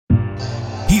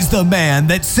the man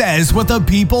that says what the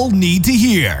people need to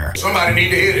hear. Somebody need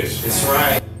to hear this. That's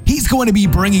right. He's going to be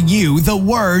bringing you the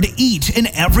word each and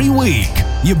every week.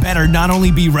 You better not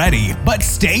only be ready, but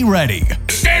stay ready.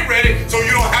 Stay ready so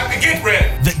you don't have to get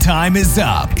ready. The time is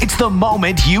up. It's the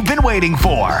moment you've been waiting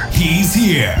for. He's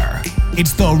here.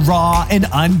 It's the Raw and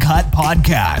Uncut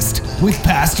Podcast with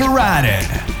Pastor Radin.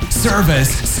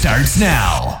 Service starts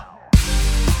now.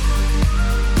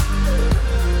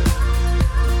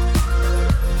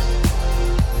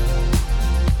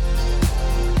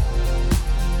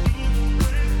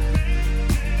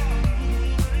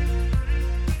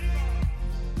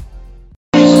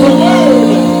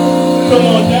 Come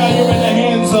on, now you're in the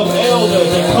hands of Elder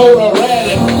Dakota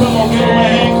Radin. Come on, give him a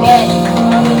hand clap.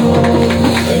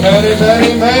 Amen, amen,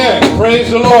 amen. Praise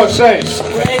the Lord, saints.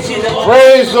 Praise you, the Lord.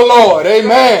 Praise the Lord. Praise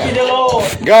Amen. you, the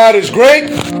Lord. God is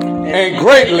great and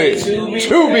greatly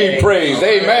to be praised.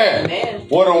 Amen.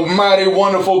 What a mighty,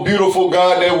 wonderful, beautiful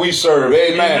God that we serve.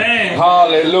 Amen.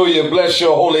 Hallelujah. Bless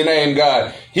your holy name,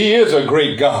 God. He is a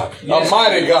great God, a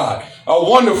mighty God, a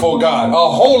wonderful God,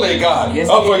 a holy God, a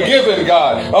forgiving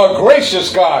God, a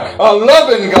gracious God, a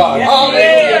loving God.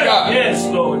 Hallelujah, God. Yes,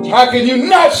 Lord. How can you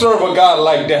not serve a God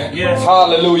like that? Yes.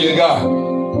 Hallelujah, God.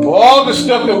 For all the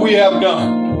stuff that we have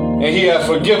done, and He has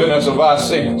forgiven us of our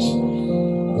sins.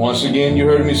 Once again, you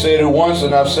heard me say it once,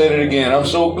 and I've said it again. I'm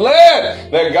so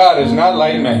glad that God is not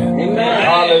like man. Amen.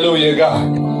 Hallelujah,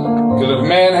 God. Because if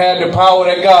man had the power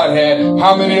that God had,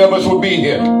 how many of us would be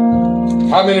here?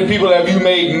 How many people have you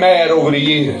made mad over the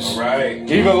years? Right.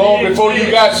 Even long before you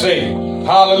got saved.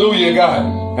 Hallelujah,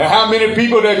 God. And how many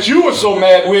people that you were so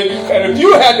mad with, and if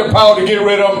you had the power to get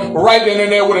rid of them right then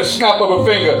and there with a snap of a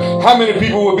finger, how many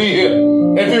people would be here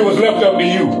if it was left up to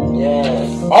you? Yes.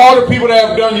 All the people that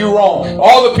have done you wrong,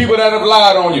 all the people that have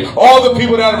lied on you, all the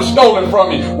people that have stolen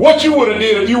from you, what you would have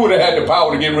did if you would have had the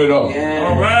power to get rid of them. Yes.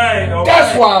 All right.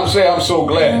 That's why I'm saying I'm so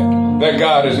glad that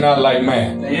God is not like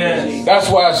man. Yes. That's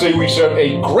why I say we serve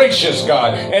a gracious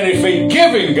God and a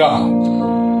forgiving God.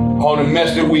 All the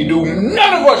mess that we do,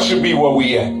 none of us should be where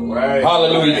we at. Right.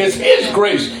 Hallelujah. It's His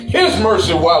grace, His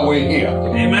mercy while we're here.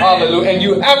 Amen. Hallelujah. And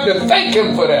you have to thank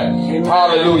Him for that.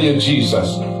 Hallelujah, Jesus.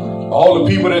 All the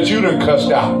people that you done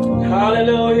cussed out.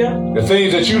 Hallelujah. The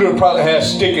things that you done probably had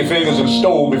sticky fingers and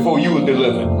stole before you were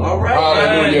delivered. All right.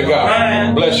 Hallelujah, God.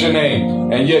 Right. Bless your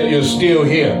name. And yet you're still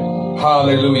here.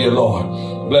 Hallelujah,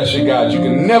 Lord. Bless you, God. You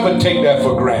can never take that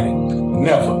for granted.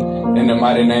 Never. In the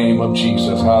mighty name of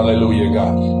Jesus. Hallelujah,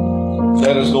 God.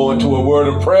 Let us go into a word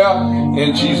of prayer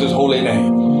in Jesus' holy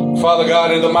name. Father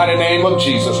God, in the mighty name of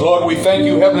Jesus, Lord, we thank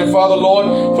you, Heavenly Father,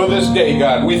 Lord, for this day,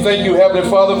 God. We thank you, Heavenly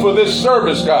Father, for this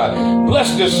service, God.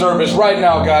 Bless this service right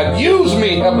now, God. Use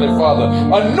me, Heavenly Father.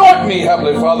 Anoint me,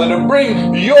 Heavenly Father, to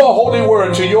bring your holy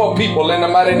word to your people in the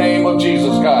mighty name of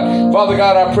Jesus, God. Father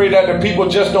God, I pray that the people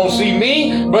just don't see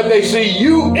me, but they see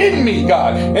you in me,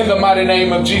 God, in the mighty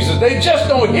name of Jesus. They just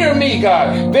don't hear me,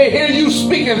 God. They hear you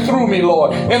speaking through me,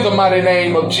 Lord, in the mighty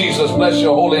name of Jesus. Bless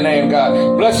your holy name,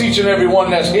 God. Bless each and every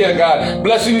one that's here, God.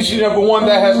 Bless each and every one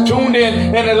that has tuned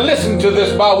in and listened to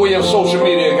this by way of social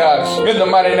media, God. In the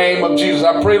mighty name of Jesus,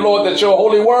 I pray, Lord, that your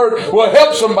holy word will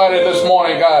help somebody this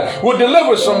morning, God. Will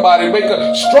deliver somebody. Make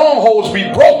the strongholds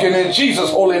be broken in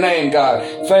Jesus' holy name, God.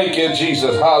 Thank you,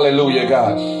 Jesus. Hallelujah,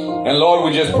 God. And Lord,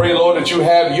 we just pray, Lord, that you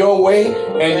have your way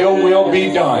and your will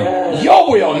be done.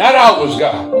 Your will, not ours,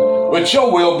 God, but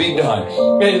your will be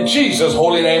done. In Jesus'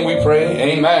 holy name we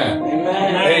pray. Amen.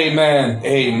 Amen. Amen.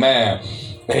 Amen.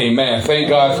 Amen. Thank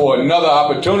God for another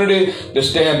opportunity to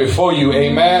stand before you.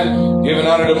 Amen. Giving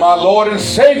honor to my Lord and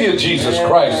Savior, Jesus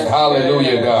Christ.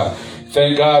 Hallelujah, God.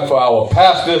 Thank God for our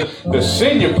pastor, the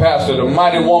senior pastor, the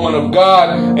mighty woman of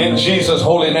God, in Jesus'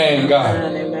 holy name,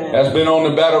 God. Has been on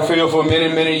the battlefield for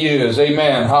many, many years.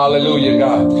 Amen. Hallelujah,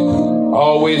 God.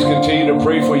 Always continue to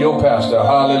pray for your pastor.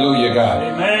 Hallelujah,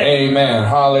 God. Amen.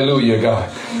 Hallelujah, God.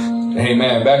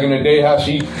 Amen. Back in the day, how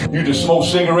she used to smoke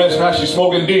cigarettes, now she's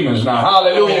smoking demons now.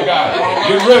 Hallelujah, God.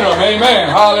 Get rid of them. Amen.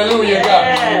 Hallelujah,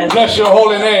 God. Bless your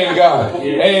holy name, God.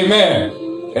 Amen.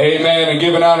 Amen. And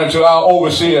giving honor to our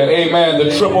overseer. Amen.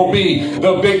 The Triple B,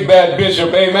 the big bad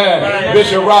bishop. Amen.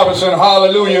 Bishop Robinson.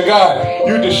 Hallelujah, God.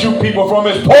 Used to shoot people from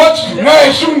his porch. Now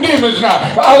he's shooting demons now.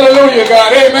 Hallelujah,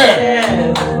 God.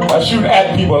 Amen. I shoot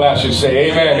at people, I should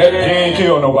say. Amen. He ain't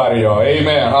killed nobody, y'all.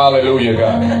 Amen. Hallelujah,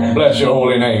 God. Bless your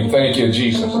holy name. Thank you,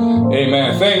 Jesus.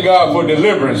 Amen. Thank God for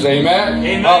deliverance.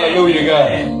 Amen. Hallelujah,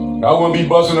 God. I wouldn't be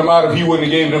busting them out if he wouldn't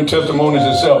have gave them testimonies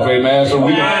himself. Amen. So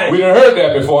we done heard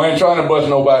that before. I ain't trying to bust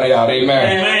nobody out.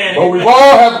 Amen. But we've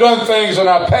all have done things in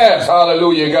our past.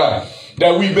 Hallelujah, God,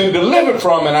 that we've been delivered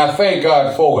from, and I thank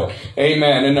God for it.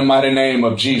 Amen. In the mighty name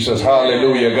of Jesus.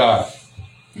 Hallelujah, God.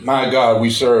 My God, we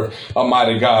serve a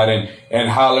mighty God, and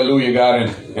hallelujah, God,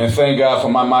 and thank God for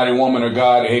my mighty woman of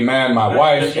God, amen, my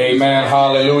wife, amen,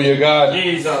 hallelujah, God,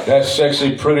 that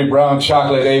sexy, pretty brown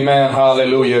chocolate, amen,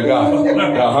 hallelujah, God,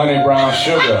 the honey brown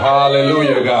sugar,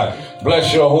 hallelujah, God,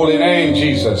 bless your holy name,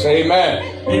 Jesus, amen.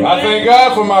 I thank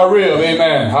God for my rib,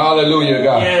 amen, hallelujah,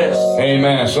 God,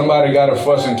 amen. Somebody got to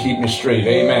fuss and keep me straight,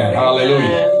 amen,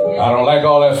 hallelujah. I don't like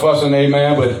all that fussing,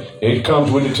 amen, but it comes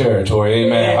with the territory,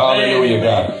 amen. Hallelujah,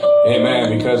 God.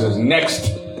 Amen, because it's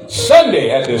next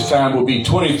Sunday at this time will be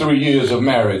 23 years of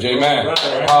marriage, amen.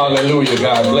 Hallelujah,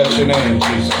 God. Bless your name,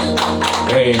 Jesus.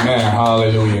 Amen,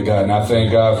 hallelujah, God. And I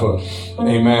thank God for,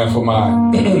 amen, for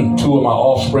my two of my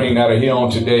offspring that are here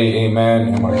on today,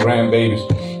 amen, and my grandbabies.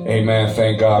 Amen,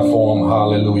 thank God for them,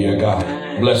 hallelujah, God.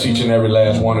 Bless each and every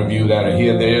last one of you that are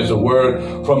here. There is a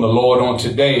word from the Lord on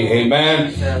today.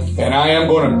 Amen. And I am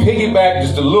going to piggyback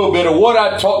just a little bit of what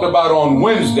I talked about on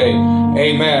Wednesday.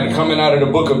 Amen. Coming out of the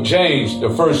book of James, the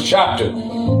first chapter.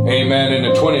 Amen. In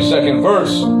the 22nd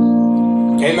verse.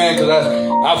 Amen. Because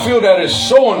I feel that it's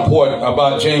so important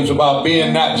about James, about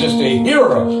being not just a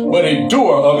hearer, but a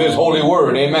doer of his holy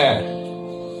word.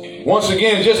 Amen. Once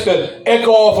again, just to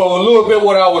echo off of a little bit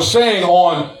what I was saying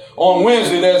on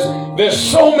Wednesday, there's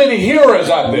so many hearers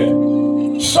out there.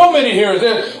 So many hearers.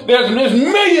 There's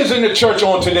millions in the church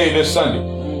on today, this Sunday.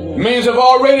 Millions have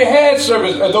already had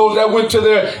service. Those that went to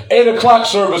their 8 o'clock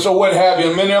service or what have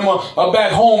you. Many of them are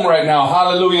back home right now.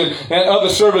 Hallelujah. And other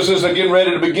services are getting ready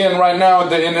to begin right now in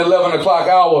the 11 o'clock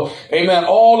hour. Amen.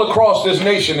 All across this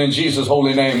nation in Jesus'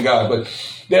 holy name, God. But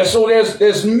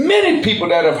there's many people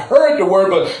that have heard the word,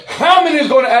 but how many is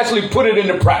going to actually put it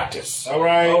into practice? All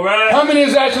right. How many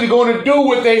is actually going to do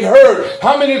what they heard?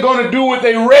 How many are going to do what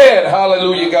they read?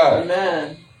 Hallelujah, God.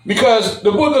 Amen. Because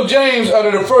the book of James, out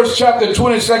of the first chapter,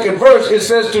 22nd verse, it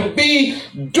says to be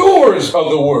doers of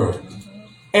the word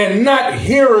and not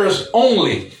hearers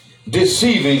only,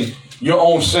 deceiving your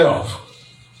own self.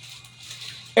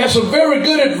 And some very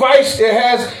good advice it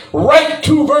has right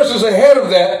 2 verses ahead of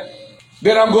that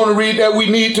I'm going to read that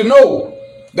we need to know,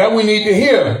 that we need to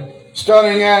hear,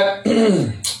 starting at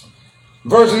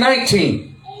verse 19.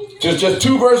 Just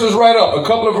 2 verses right up, a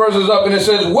couple of verses up, and it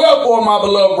says, wherefore, my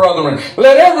beloved brethren,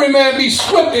 let every man be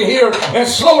swift to hear and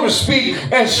slow to speak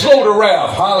and slow to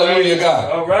wrath. Hallelujah,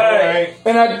 God. All right.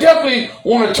 And I definitely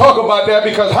want to talk about that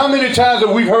because how many times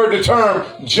have we heard the term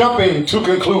jumping to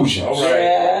conclusions? All right.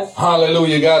 Yes.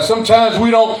 Hallelujah, God. Sometimes we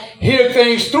don't hear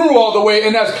things through all the way,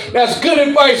 and that's good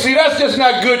advice. See, that's just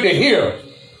not good to hear.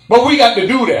 But we got to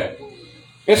do that.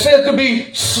 It says to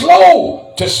be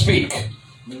slow to speak.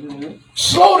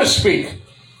 Slow to speak.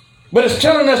 But it's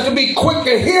telling us to be quick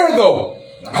to hear, though.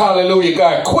 Hallelujah,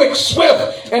 God. Quick,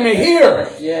 swift, and to hear.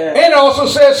 Yeah. And it also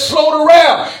says slow to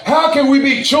wrath. How can we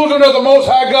be children of the Most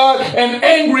High God and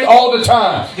angry all the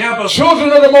time? Yeah,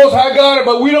 children of the Most High God,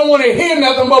 but we don't want to hear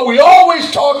nothing, but we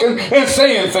always talking and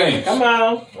saying things. Come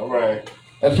on. All right.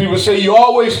 As people say, you're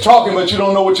always talking, but you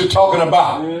don't know what you're talking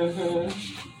about. Mm-hmm.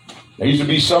 There used to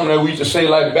be something that we used to say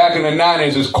like back in the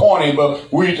 90s. It's corny,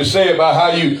 but we used to say about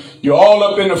how you're all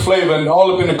up in the flavor and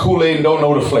all up in the Kool-Aid and don't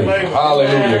know the flavor.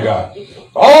 Hallelujah, God.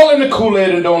 All in the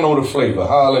Kool-Aid and don't know the flavor.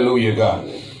 Hallelujah,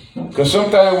 God. Because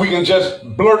sometimes we can just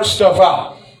blurt stuff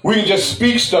out. We can just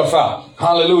speak stuff out.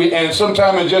 Hallelujah. And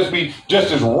sometimes it just be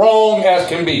just as wrong as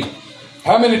can be.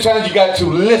 How many times you got to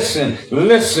listen? And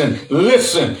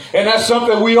that's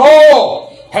something we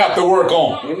all have to work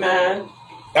on. Amen.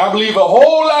 I believe a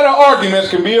whole lot of arguments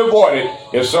can be avoided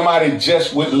if somebody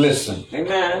just would listen.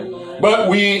 Amen. But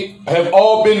we have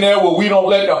all been there where we don't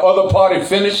let the other party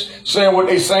finish saying what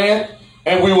they're saying,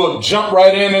 and we will jump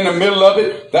right in the middle of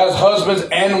it. That's husbands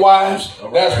and wives.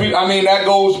 That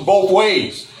goes both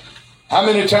ways. How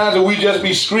many times will we just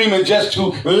be screaming just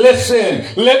to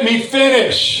listen? Let me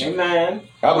finish. Amen.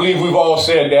 I believe we've all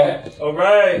said that. All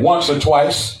right. Once or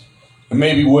twice,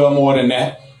 maybe well more than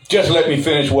that. Just let me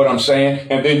finish what I'm saying,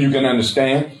 and then you can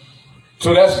understand.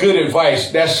 So that's good advice.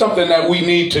 That's something that we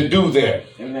need to do there.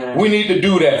 Amen. We need to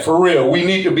do that for real. We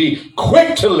need to be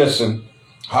quick to listen.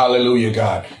 Hallelujah,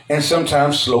 God. And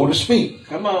sometimes slow to speak.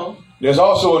 Come on. There's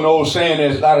also an old saying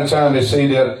that a lot of times they say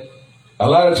that a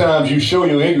lot of times you show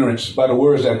your ignorance by the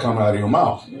words that come out of your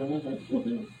mouth.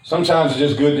 Sometimes it's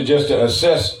just good to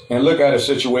assess and look at a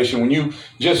situation. When you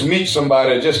just meet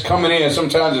somebody just coming in,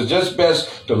 sometimes it's just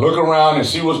best to look around and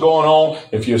see what's going on.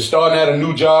 If you're starting at a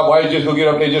new job, why you just go get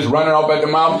up there just running off at the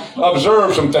mouth?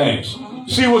 Observe some things.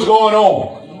 See what's going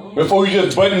on before you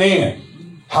just button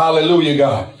in. Hallelujah,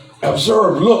 God.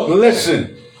 Observe, look,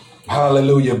 listen.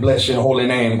 Hallelujah. Bless your holy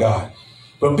name, God.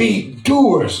 But be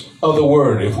doers of the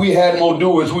word. If we had more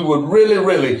doers, we would really,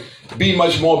 really be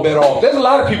much more better off. There's a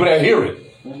lot of people that hear it.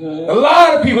 A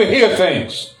lot of people hear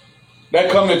things that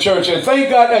come to church. And thank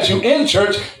God that you're in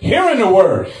church hearing the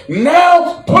word.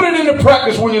 Now put it into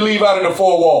practice when you leave out of the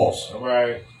four walls. All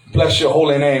right. Bless your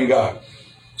holy name, God.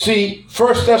 See,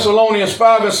 1 Thessalonians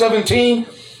 5:17,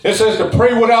 it says to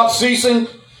pray without ceasing.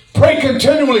 Pray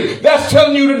continually. That's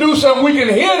telling you to do something. We can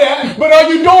hear that, but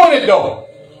are you doing it though?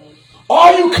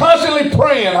 Are you constantly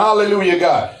praying? Hallelujah,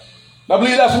 God. I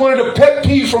believe that's one of the pet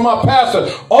peeves from our pastor.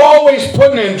 Always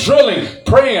putting in drilling,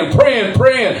 praying,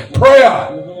 prayer.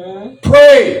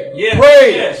 Pray, Yes,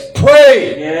 pray, yes.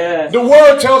 pray. Yes. The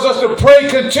word tells us to pray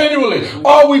continually.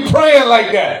 Are we praying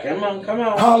like that? Come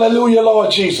on. Hallelujah,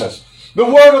 Lord Jesus. The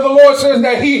word of the Lord says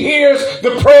that he hears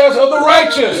the prayers of the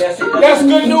righteous. Yes, he does. That's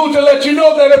good news to let you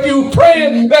know that if you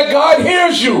praying, that God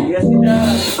hears you. Yes, he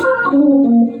does.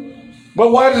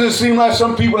 But why does it seem like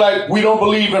some people like we don't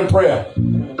believe in prayer?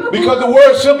 Because the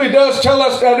word simply does tell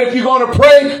us that if you're going to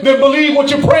pray, then believe what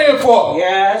you're praying for.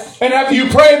 Yes. And after you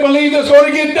pray, believe it's going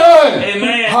to get done.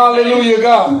 Amen. Hallelujah,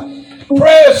 God.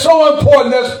 Prayer is so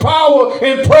important. There's power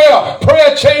in prayer.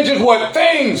 Prayer changes what?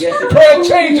 Things. Yes, Prayer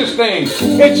changes things.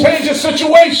 It changes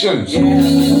situations.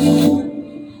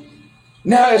 Yes.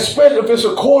 Now, especially if it's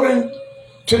according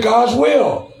to God's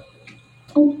will.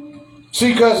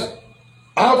 See, because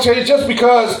I'll tell you, just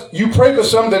because you pray for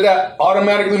something, that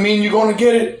automatically mean you're going to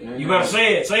get it. You better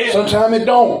say it. Say it. Sometimes it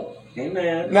don't.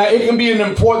 Amen. Now, it can be an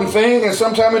important thing, and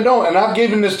sometimes it don't. And I've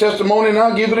given this testimony, and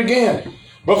I'll give it again.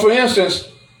 But for instance,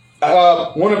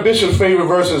 one of Bishop's favorite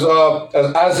verses,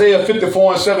 Isaiah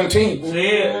 54:17. Say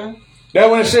it. That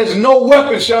when it says, no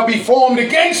weapon shall be formed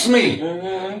against me.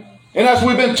 And as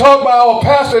we've been taught by our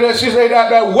pastor, that she said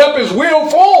that weapons will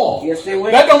form. Yes, they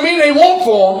will. That don't mean they won't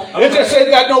form. It just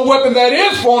said that no weapon that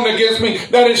is formed against me,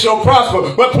 that it shall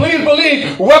prosper. But please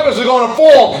believe, weapons are going to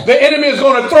form. The enemy is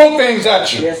going to throw things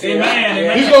at you. Yes,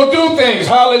 Amen. He's going to do things.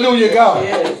 Hallelujah, God.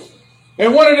 Yes.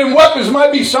 And one of them weapons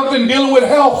might be something dealing with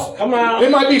health. Come on.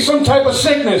 It might be some type of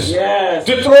sickness Yes.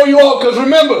 to throw you off. Because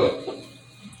remember,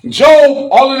 Job,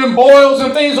 all of them boils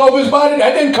and things over his body,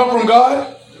 that didn't come from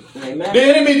God. Amen. The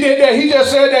enemy did that. He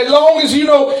just said that long as you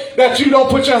know that you don't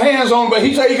put your hands on him, but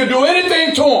he said he could do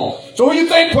anything to him. So who you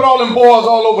think put all them boils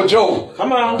all over Job?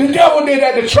 Come on. The devil did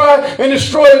that to try and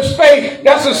destroy his faith.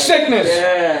 That's a sickness.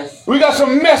 Yes. We got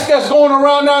some mess that's going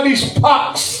around now, these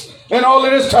pox and all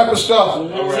of this type of stuff.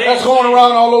 That's going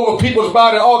around all over people's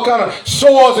body, all kind of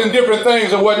sores and different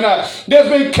things and whatnot. There's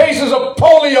been cases of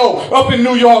polio up in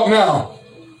New York now.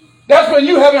 That's when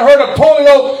you haven't heard of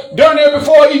polio during there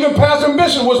before even Pastor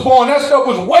Bishop was born. That stuff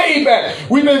was way back.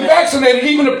 We've been vaccinated.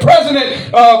 Even the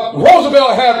president,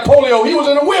 Roosevelt, had polio. He was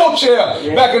in a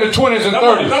wheelchair back in the 20s and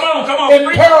 30s. Come on.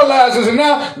 It paralyzes, and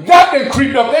now that done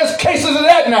creeped up. There's cases of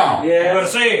that now. Yeah. You better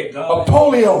say it. Of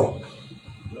polio.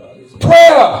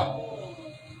 Prayer.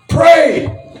 Pray.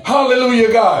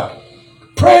 Hallelujah, God.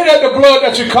 Pray that the blood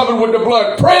that you're covered with the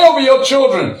blood. Pray over your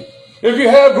children. If you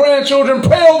have grandchildren,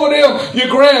 pray over them, your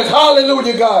grands.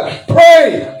 Hallelujah, God.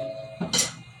 Pray.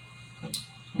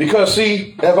 Because,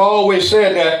 see, I've always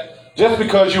said that just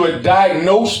because you are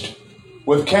diagnosed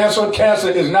with cancer, cancer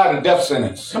is not a death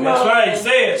sentence. Come That's on. right.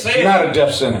 Say it. Say It's it. not a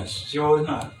death sentence. Sure is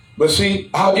not. But see,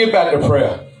 I'll get back to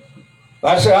prayer.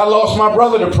 Like I said, I lost my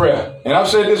brother to prayer. And I've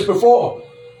said this before.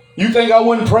 You think I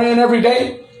wasn't praying every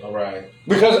day? All right.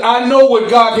 Because I know what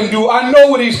God can do. I know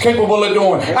what he's capable of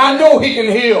doing. I know he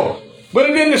can heal. But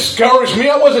it didn't discourage me.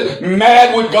 I wasn't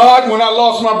mad with God when I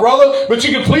lost my brother. But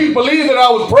you can please believe that I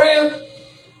was praying.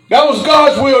 That was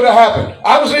God's will to happen.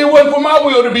 Obviously, it wasn't for my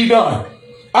will to be done.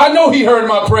 I know he heard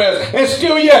my prayers. And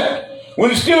still yet, when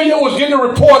he still yet was getting a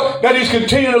report that he's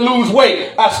continuing to lose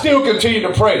weight, I still continue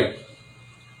to pray.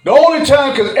 The only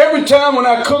time, because every time when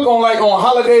I cook on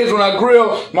holidays, when I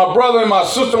grill, my brother and my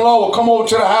sister-in-law will come over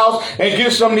to the house and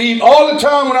get something to eat. All the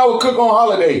time when I would cook on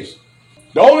holidays.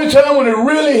 The only time when it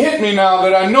really hit me now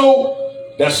that I know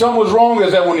that something was wrong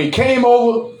is that when he came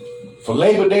over for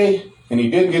Labor Day and he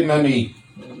didn't get nothing to eat.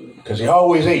 Because he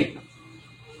always ate.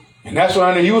 And that's when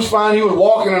I knew he was fine. He was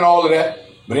walking and all of that,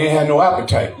 but he ain't had no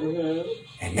appetite.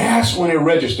 And that's when it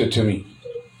registered to me.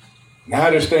 Now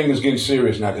this thing is getting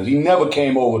serious now because he never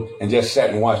came over and just sat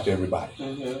and watched everybody.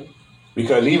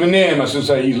 Because even then, my sister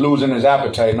said he's losing his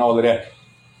appetite and all of that.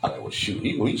 I thought, well, shoot,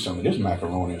 he will eat some of this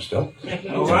macaroni and stuff.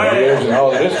 All right. And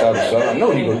all of this type of stuff. I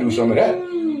know he gonna do some of that.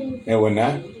 And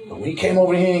whatnot. But when he came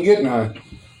over here and get none,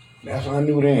 that's when I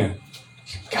knew then. I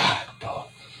said, God, dog.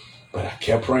 But I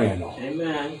kept praying though.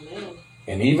 Amen.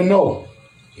 And even though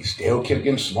he still kept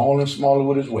getting smaller and smaller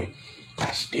with his weight.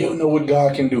 I still know what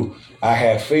God can do. I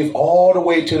had faith all the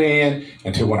way to the end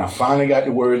until when I finally got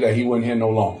the word that he wasn't here no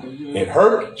longer. It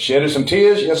hurt, shedded some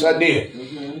tears. Yes, I did.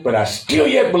 But I still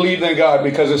yet believe in God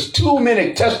because there's too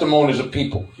many testimonies of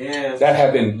people that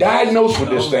have been diagnosed with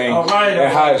this thing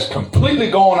and how it's completely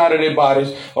gone out of their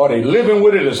bodies, or they living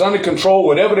with it, it's under control,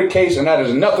 whatever the case, and that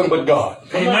is nothing but God.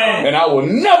 Amen. And I will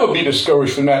never be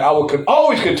discouraged from that. I will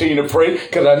always continue to pray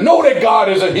because I know that God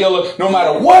is a healer no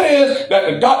matter what it is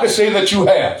that the doctors say that you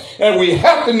have. And we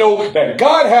have to know that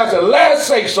God has the last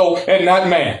say so and not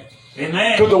man.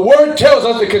 Amen. Because the word tells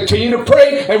us to continue to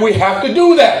pray, and we have to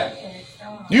do that.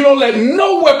 You don't let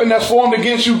no weapon that's formed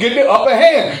against you get the upper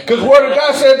hand. Because the word of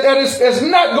God said that it's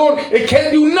not going, it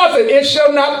can't do nothing. It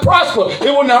shall not prosper.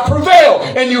 It will not prevail.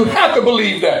 And you have to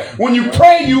believe that. When you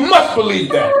pray, you must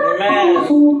believe that.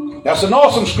 Amen. That's an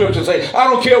awesome scripture to say, I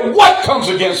don't care what comes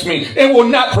against me, it will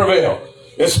not prevail.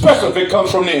 Especially if it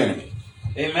comes from the enemy.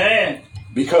 Amen.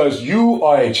 Because you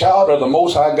are a child of the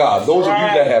Most High God. Those of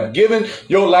you that have given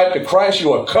your life to Christ,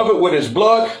 you are covered with his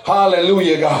blood.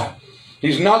 Hallelujah, God.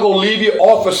 He's not going to leave you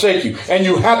or forsake you. And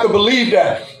you have to believe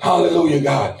that. Hallelujah,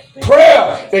 God.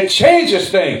 Prayer, it changes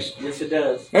things. Yes, it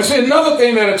does. And see, another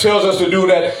thing that it tells us to do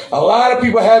that a lot of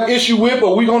people have issue with,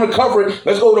 but we're going to cover it.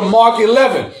 Let's go to Mark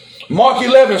 11. Mark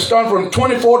 11, starting from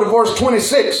 24 to verse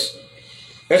 26.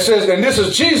 It says, and this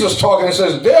is Jesus talking. It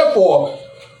says, therefore,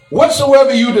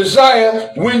 whatsoever you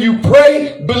desire when you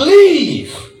pray,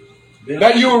 believe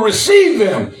that you will receive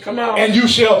them. Come on. And you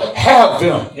shall have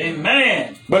them.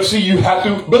 Amen. But see, you have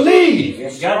to believe.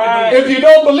 Yes, right. If you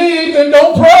don't believe, then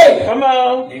don't pray. Come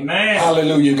on. Amen.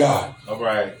 Hallelujah, God. All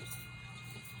right.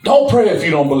 Don't pray if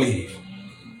you don't believe.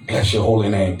 Bless your holy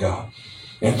name, God.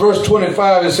 In verse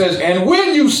 25, it says, and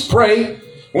when you pray,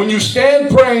 when you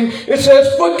stand praying, it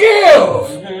says,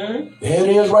 forgive. There it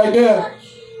is right there.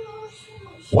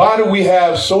 Why do we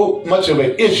have so much of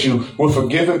an issue with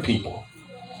forgiving people?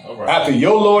 After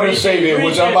your Lord and Savior,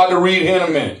 which I'm about to read here in a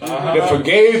minute, that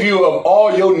forgave you of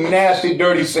all your nasty,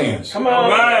 dirty sins. Come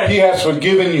on. He has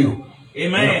forgiven you.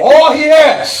 Amen. And all he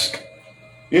asks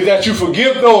is that you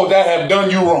forgive those that have done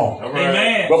you wrong.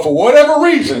 Amen. But for whatever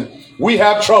reason, we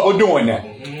have trouble doing that.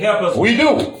 Help us. We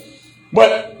do.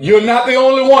 But you're not the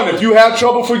only one. If you have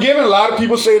trouble forgiving, a lot of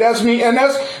people say that's me, and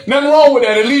that's nothing wrong with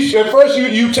that. At least at first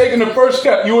you taking the first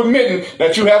step. You admitting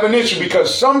that you have an issue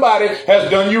because somebody has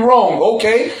done you wrong.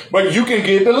 Okay, but you can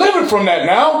get delivered from that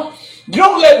now. You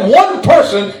don't let one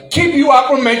person keep you out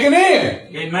from making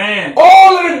it in. Amen.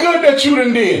 All of the good that you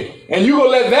done did, and you gonna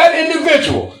let that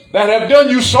individual that have done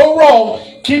you so wrong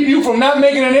keep you from not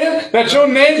making it in, that your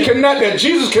name cannot, that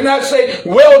Jesus cannot say,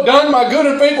 well done, my good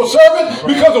and faithful servant,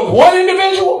 because of one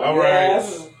individual? All right.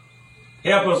 Yes.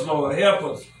 Help us, Lord. Help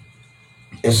us.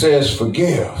 It says,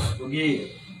 forgive. Forgive.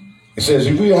 It says,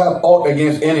 if you have aught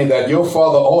against any, that your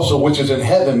Father also which is in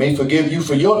heaven may forgive you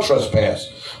for your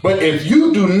trespass. But if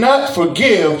you do not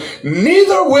forgive,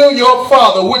 neither will your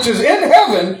Father which is in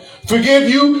heaven forgive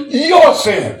you your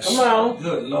sins. Come on.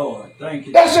 Good Lord. Thank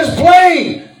you. That's just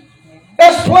plain.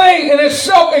 That's plain and it's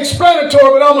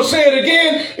self-explanatory, but I'm going to say it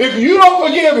again. If you don't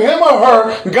forgive him or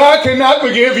her, God cannot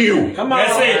forgive you. Come on.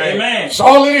 That's it. Amen. That's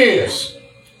all it is.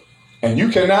 And you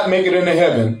cannot make it into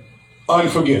heaven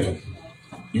unforgiven.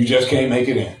 You just can't make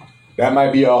it in. That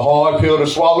might be a hard pill to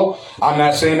swallow. I'm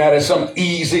not saying that it's something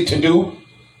easy to do.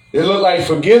 It look like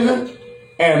forgiving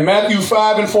and Matthew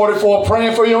 5 and 44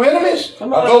 praying for your enemies, or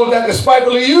those that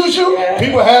despitefully use you. Yeah.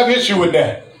 People have issue with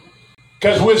that.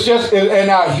 Because it's just in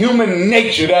our human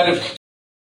nature that if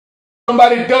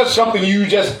somebody does something, you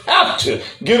just have to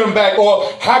get them back.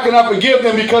 Or how can I forgive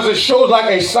them? Because it shows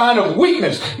like a sign of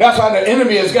weakness. That's how the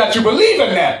enemy has got you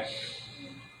believing that.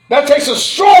 That takes a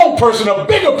strong person, a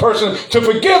bigger person, to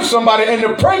forgive somebody and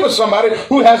to pray for somebody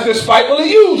who has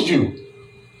despitefully used you.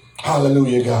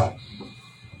 Hallelujah, God.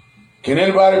 Can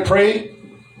anybody pray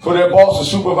for their boss or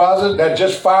supervisor that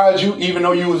just fired you even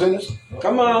though you was innocent?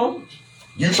 Come on.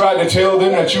 You tried to tell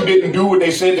them that you didn't do what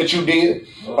they said that you did,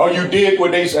 or you did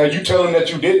what they said, you tell them that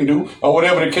you didn't do, or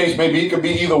whatever the case may be. It could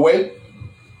be either way.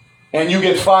 And you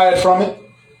get fired from it.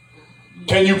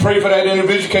 Can you pray for that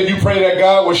individual? Can you pray that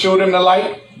God will show them the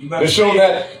light? To show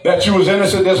that you was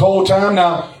innocent this whole time.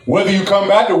 Now, whether you come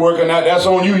back to work or not, that's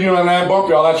on you. You know, I ain't bump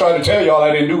y'all. I tried to tell y'all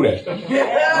I didn't do that.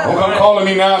 Don't come calling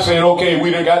me now saying, okay, we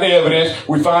done got the evidence.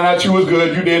 We found out you was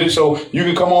good. You did it, so you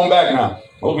can come on back now.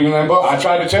 I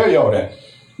tried to tell y'all that.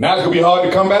 Now it's going to be hard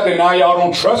to come back, and now y'all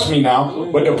don't trust me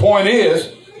now. But the point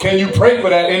is, Can you pray for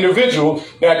that individual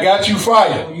that got you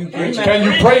fired? Can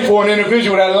you pray for an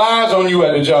individual that lies on you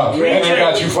at the job and they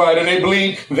got you fired and they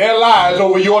believe their lies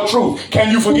over your truth?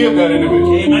 Can you forgive that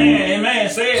individual? Amen. Amen.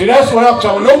 Say it. See, that's what I'm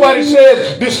talking. Nobody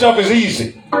says this stuff is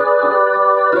easy.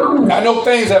 I know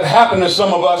things have happened to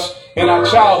some of us in our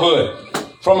childhood,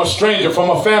 from a stranger,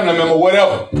 from a family member,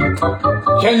 whatever.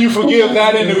 Can you forgive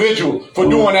that individual for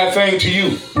doing that thing to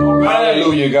you?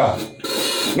 Hallelujah, God.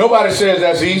 Nobody says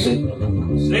that's easy.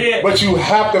 But you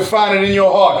have to find it in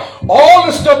your heart. All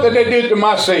the stuff that they did to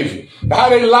my Savior, how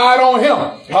they lied on him,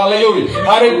 hallelujah,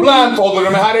 how they blindfolded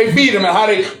him, and how they beat him, and how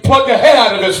they plucked the hair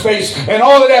out of his face, and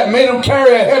all of that made him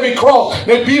carry a heavy cross.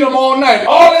 They beat him all night,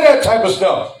 all of that type of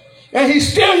stuff. And he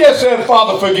still yet said,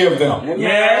 Father, forgive them.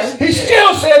 Yes. He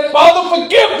still said, Father,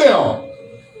 forgive them.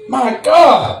 My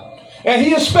God. And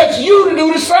he expects you to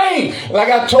do the same. Like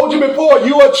I told you before,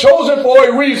 you are chosen for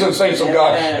a reason, saints of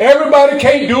God. Everybody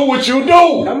can't do what you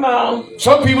do. Come on.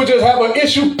 Some people just have an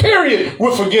issue, period,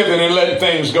 with forgiving and letting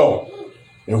things go.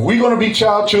 If we're going to be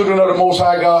children of the Most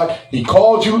High God, he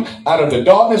called you out of the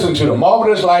darkness into the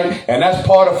marvelous light, and that's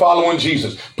part of following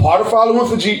Jesus. Part of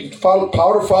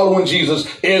following Jesus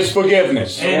is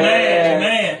forgiveness. Amen.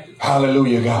 Amen.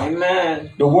 Hallelujah, God.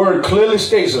 Amen. The word clearly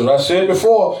states, as I said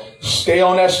before, stay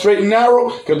on that straight and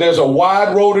narrow, because there's a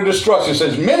wide road of destruction. It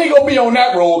says many going to be on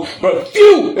that road, but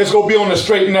few is going to be on the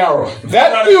straight and narrow.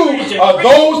 That few are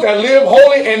those that live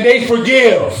holy and they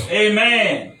forgive.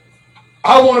 Amen.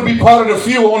 I want to be part of the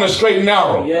few on the straight and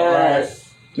narrow.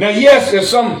 Yes. Now, yes, if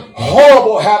some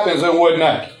horrible happens and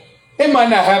whatnot, it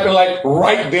might not happen like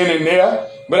right then and there,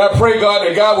 but I pray, God,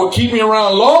 that God will keep me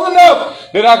around long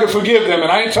enough that I can forgive them.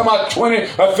 And I ain't talking about 20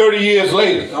 or 30 years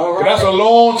later. Right. That's a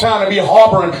long time to be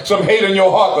harboring some hate in your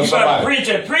heart for somebody. Preach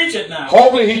it now.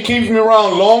 Hopefully he keeps me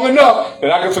around long enough that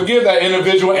I can forgive that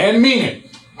individual and mean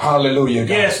it. Hallelujah,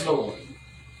 God. Yes, Lord.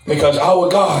 Because our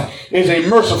God is a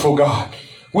merciful God.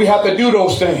 We have to do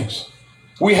those things.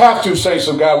 We have to, saints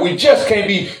of God. We just can't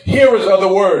be hearers of the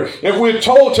word. If we're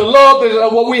told to love, this is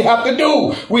what we have to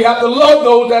do. We have to love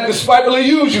those that despitefully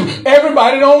use you.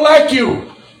 Everybody don't like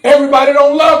you. Everybody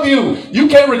don't love you. You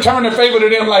can't return the favor to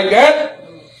them like that.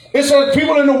 It says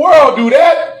people in the world do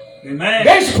that. Amen.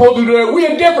 They supposed to do that. We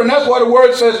are different. That's why the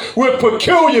word says we're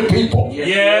peculiar people.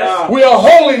 Yes. We are a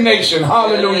holy nation.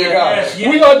 Hallelujah, God. Yes.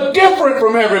 We are different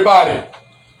from everybody.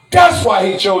 That's why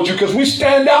he chose you, because we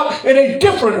stand out in a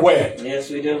different way. Yes,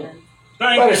 we do.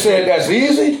 Nobody said that's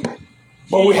easy,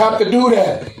 but we have to do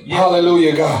that. Yeah.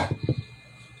 Hallelujah, God.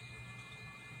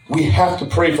 We have to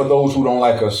pray for those who don't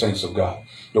like us, saints of God.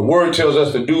 The word tells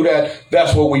us to do that.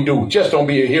 That's what we do. Just don't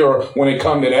be a hero when it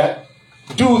comes to that.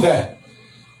 Do that.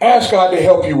 Ask God to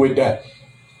help you with that.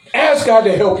 Ask God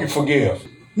to help you forgive.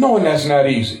 Knowing that's not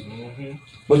easy.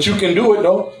 But you can do it,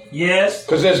 though. Yes.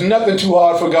 Because there's nothing too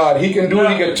hard for God. He can do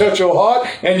it. He can touch your heart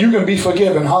and you can be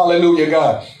forgiven. Hallelujah,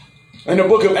 God. In the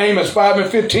book of Amos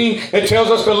 5:15, it tells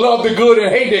us to love the good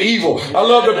and hate the evil. I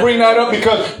love to bring that up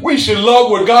because we should love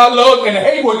what God loves and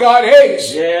hate what God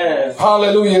hates. Yes.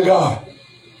 Hallelujah, God.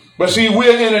 But see,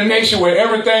 we're in a nation where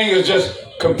everything is just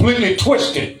completely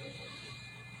twisted.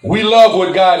 We love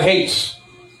what God hates.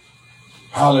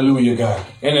 Hallelujah, God.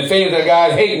 And the things that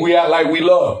God hates, we act like we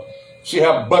love. See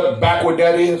how backward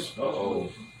that is?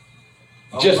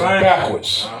 Just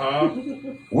backwards.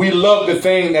 We love the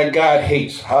thing that God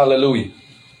hates. Hallelujah.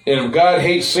 And if God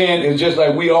hates sin, it's just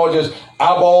like we all just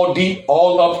eyeball deep,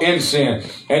 all up in sin,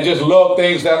 and just love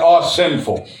things that are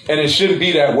sinful. And it shouldn't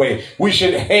be that way. We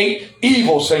should hate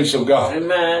evil, saints of God.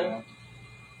 Amen.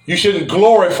 You shouldn't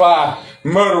glorify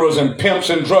murderers and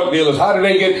pimps and drug dealers. How do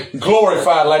they get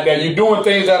glorified like that? You're doing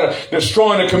things that are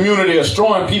destroying the community,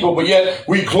 destroying people, but yet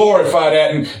we glorify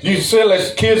that. And you say,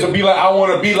 as kids will be like, I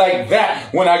want to be like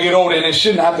that when I get older, and it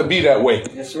shouldn't have to be that way.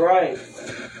 That's right.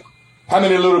 How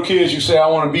many little kids you say, I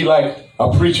want to be like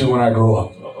a preacher when I grow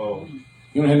up?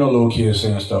 You don't hear no little kids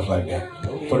saying stuff like that,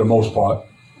 for the most part.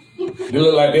 They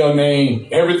look like they'll name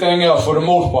everything else for the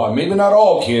most part. Maybe not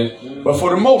all kids, but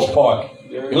for the most part.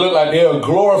 It look like they'll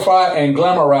glorify and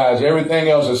glamorize everything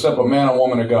else except a man or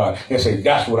woman of God. They say,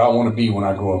 that's what I want to be when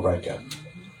I grow up right there.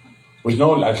 We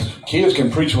know like kids can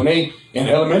preach when they in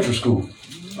elementary school.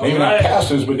 Maybe not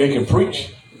pastors, but they can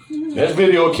preach. There's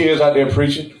video kids out there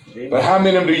preaching. But how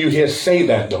many of them do you hear say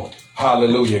that though?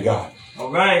 Hallelujah, God.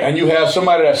 All right. And you have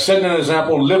somebody that's setting an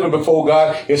example, living before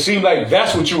God. It seems like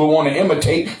that's what you would want to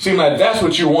imitate. It seems like that's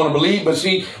what you want to believe. But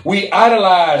see, we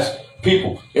idolize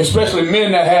people, especially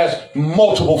men that has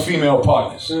multiple female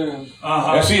partners.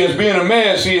 And see, as being a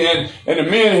man, see, and the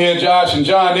men here, Josh and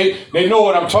John, they know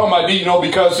what I'm talking about, you know,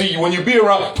 because see, when you be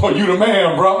around, you the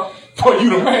man, bro. Boy, you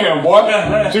the man, boy.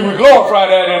 See, we glorify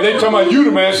that, and they talking about you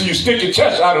the man, so you stick your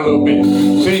chest out a little bit.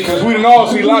 See, because we didn't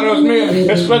all see a lot of us men,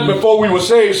 especially before we were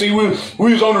saved. See, we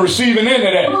was on the receiving end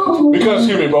of that. Because,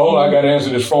 excuse me, bro, hold on, I got to answer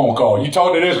this phone call. You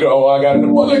talk to this girl, oh, I got to,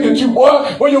 boy, look at you,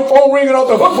 boy. Boy, your phone ringing off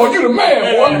the hook, boy, you the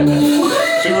man, boy.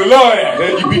 See, we love that.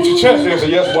 Then you beat your chest and say,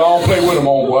 yes, boy, I don't play with him,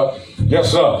 on, boy.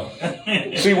 Yes, sir.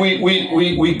 See,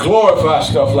 we glorify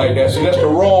stuff like that. See, that's the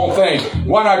wrong thing.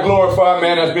 Why not glorify a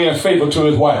man that's being faithful to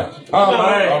his wife?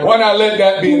 Why not let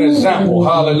that be an example?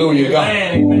 Hallelujah,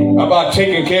 God. About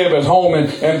taking care of his home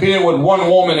and being with one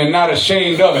woman and not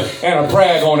ashamed of it and a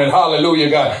brag on it. Hallelujah,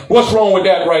 God. What's wrong with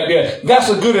that right there? That's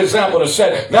a good example to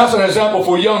set. That's an example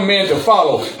for young men to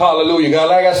follow. Hallelujah, God.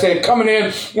 Like I said, coming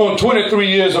in on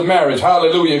 23 years of marriage.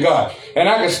 Hallelujah, God. And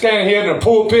I can stand here in the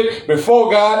pulpit before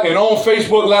God and on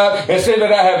Facebook Live and say that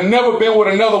I have never been with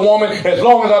another woman as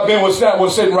long as I've been with that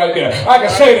was sitting right there. I can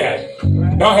say that.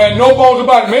 Now, I had no bones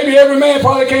about it. Maybe every man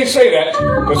probably can't say that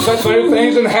because such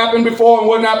things didn't happen before and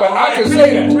whatnot, but I can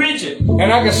say that.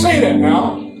 And I can say that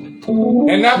now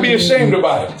and not be ashamed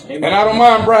about it. And I don't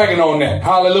mind bragging on that.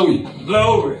 Hallelujah.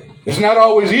 Glory. It's not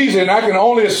always easy, and I can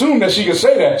only assume that she can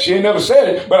say that. She ain't never said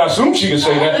it, but I assume she can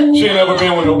say that. She ain't never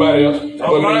been with nobody else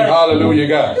but me. Hallelujah,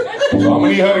 God. So I'm going to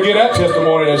need her to get that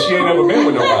testimony that she ain't never been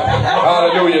with nobody.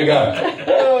 Hallelujah, God.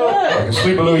 I can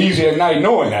sleep a little easier at night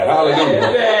knowing that.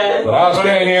 Hallelujah. But I'll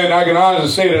stand here and I can honestly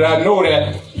say that I know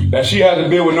that she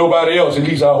hasn't been with nobody else. At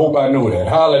least I hope I know that.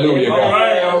 Hallelujah,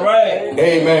 God. All right.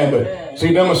 Amen. But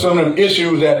see, them are some of them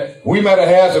issues that we might have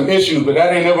had some issues, but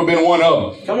that ain't never been one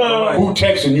of them. Come on. Who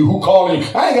texting you? Who calling you?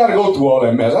 I ain't got to go through all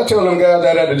that mess. I tell them guys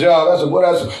that at the job, I said,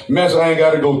 well, that's a mess I ain't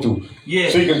got to go through. Yeah.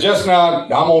 See, because just now,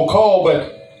 I'm on call,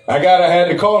 but I had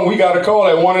to call, and we got a call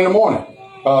at 1 in the morning,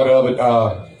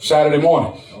 Saturday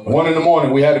morning. 1 in the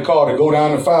morning, we had to call to go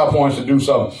down to 5 Points to do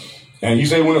something. And you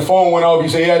say when the phone went off, you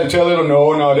say you had to tell it,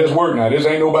 no, this work now. This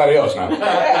ain't nobody else now.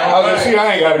 I was like, see,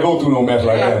 I ain't got to go through no mess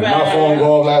like that. My phone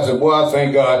go off, I said, boy, I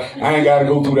thank God I ain't got to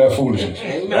go through that foolishness.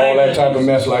 All that type of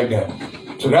mess like that.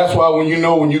 So that's why when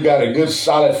you got a good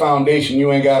solid foundation,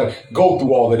 you ain't got to go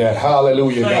through all of that.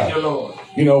 Hallelujah, God. Thank you, Lord.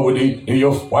 You know,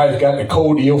 your wife got the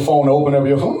code to your phone to open up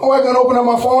your phone. Oh, I can open up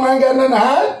my phone. I ain't got nothing to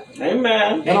hide.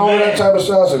 Amen. And all that type of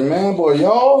stuff. I said, man, boy,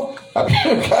 y'all,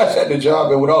 guys at the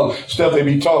job and with all the stuff they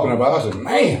be talking about. I said,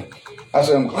 man,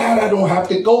 I'm glad I don't have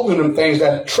to go through them things.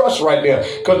 That trust right there.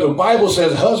 Because the Bible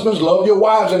says, husbands, love your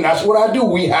wives. And that's what I do.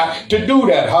 We have to do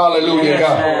that. Hallelujah,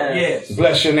 God. Yes.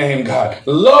 Bless your name, God.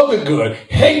 Love the good.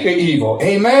 Hate the evil.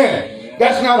 Amen.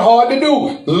 That's not hard to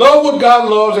do. Love what God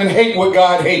loves and hate what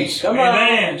God hates. Come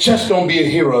on. Just don't be a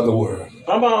hearer of the word.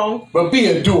 Come on. But be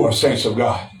a doer, saints of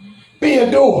God. Be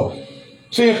a doer.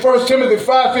 See, in 1 Timothy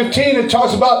 5:15, it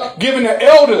talks about giving the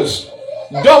elders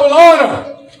double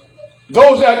honor.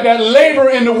 Those that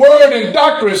labor in the word and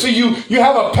doctrine. See, you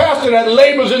have a pastor that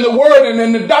labors in the word and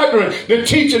in the doctrine, the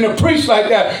teaching, the priest like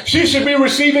that. She should be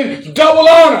receiving double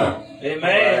honor.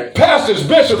 Amen. Pastors,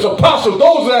 bishops, apostles,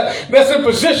 those that's in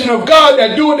position of God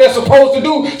that do what they're supposed to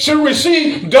do should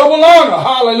receive double honor.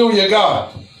 Hallelujah,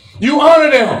 God. You honor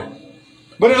them.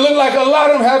 But it looked like a lot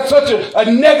of them have such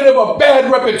a negative or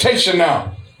bad reputation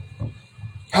now.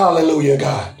 Hallelujah,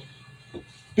 God.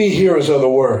 Be hearers of the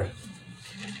word.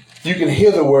 You can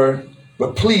hear the word,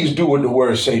 but please do what the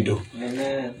word say do.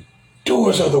 Amen.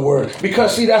 Doers of the word.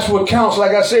 Because see, that's what counts.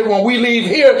 Like I said, when we leave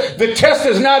here, the test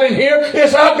is not in here,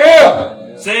 it's out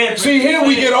there. See, here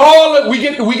we get all we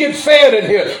get fed in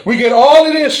here. We get all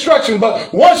of the instruction,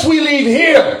 but once we leave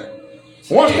here,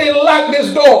 once they lock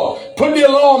this door, put the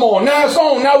alarm on, now it's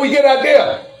on, now we get out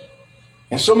there.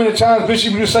 And so many times,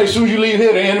 Bishop, you just say, as soon as you leave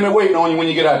here, the enemy waiting on you when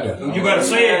you get out there. You better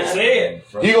say it.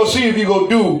 He gonna see if you go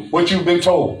do what you've been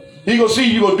told. He gonna see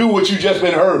you go do what you just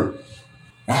been heard.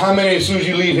 And how many, as soon as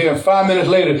you leave here, 5 minutes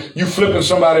later, you flipping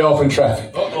somebody off in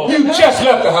traffic? You just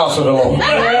left the house of the Lord.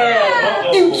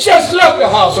 You just left the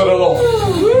house of the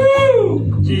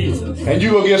Lord. Jesus. And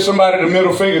you gonna give somebody the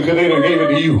middle finger because they done gave it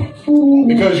to you.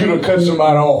 Because you done cut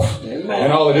somebody off.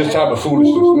 And all of this type of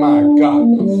foolishness. My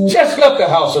God. Just left the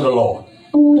house of the Lord.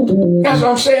 That's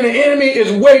what I'm saying. The enemy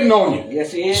is waiting on you.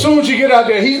 Yes, he is. As soon as you get out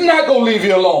there, he's not going to leave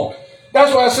you alone.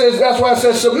 That's why I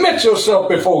says submit yourself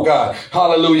before God.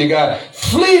 Hallelujah, God.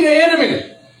 Flee the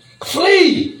enemy.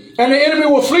 Flee. And the enemy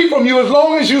will flee from you as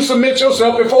long as you submit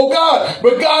yourself before God.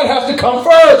 But God has to come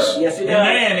first. Yes, he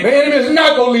does. The enemy is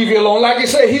not going to leave you alone. Like I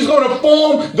said, he's going to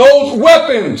form those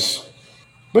weapons.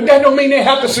 But that don't mean they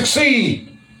have to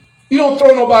succeed. You don't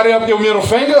throw nobody up your middle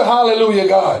finger. Hallelujah,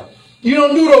 God. You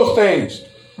don't do those things.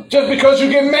 Just because you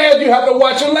get mad, you have to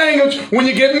watch your language when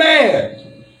you get mad.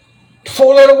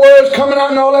 4-letter words coming out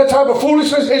and all that type of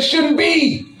foolishness, it shouldn't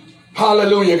be.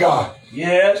 Hallelujah, God.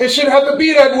 Yes. It shouldn't have to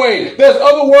be that way. There's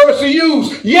other words to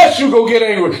use. Yes, you go get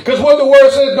angry. Because what the word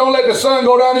says, don't let the sun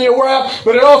go down in your wrath.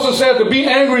 But it also says to be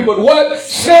angry, but what?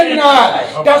 Sin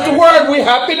not. That's the word. We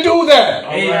have to do that.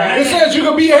 Amen. It says you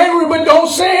can be angry, but don't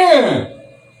sin.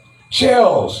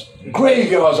 Shells,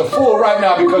 graveyards are full right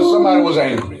now because somebody was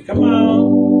angry. Come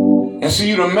on. And see,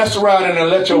 you to mess around and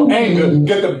let your anger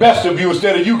get the best of you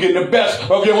instead of you getting the best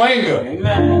of your anger.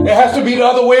 Amen. It has to be the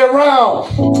other way around.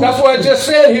 That's what I just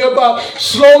said here about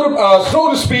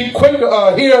slow to speak, quick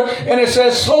to hear, and it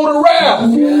says slow to wrath.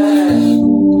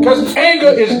 Because anger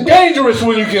is dangerous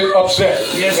when you get upset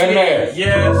and mad.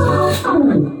 Yes.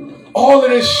 All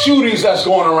of these shootings that's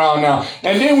going around now.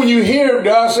 And then when you hear,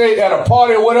 I say at a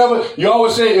party or whatever, you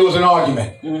always say it was an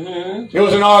argument. Mm-hmm. It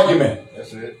was an argument.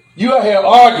 That's it. You out here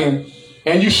arguing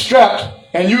and you strapped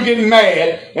and you getting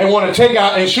mad and want to take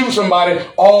out and shoot somebody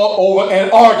all over an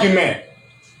argument.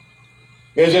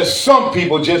 It's just some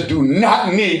people just do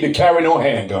not need to carry no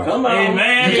handgun. Come on.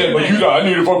 Amen. You say, but I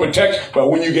need it for protection. But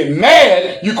when you get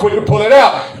mad, you quick to pull it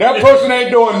out. That person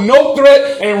ain't doing no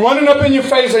threat, ain't running up in your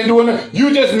face, ain't doing nothing.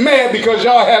 You just mad because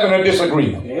y'all having a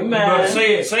disagreement. Amen.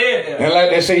 Say it. And like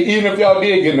they say, even if y'all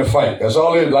did get in a fight, that's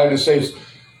all it is. Like they say,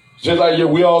 just like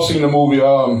we all seen the movie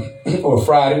or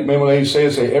Friday. Remember they say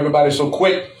everybody's so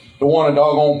quick to want a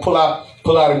doggone pull out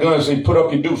a gun and say, put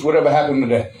up your dukes. Whatever happened to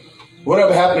that?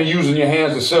 Whatever happened to using your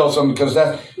hands to sell something? Because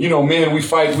that's, men, we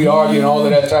fight, we argue, and all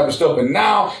of that type of stuff. And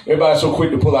now everybody's so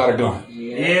quick to pull out a gun.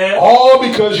 Yeah. All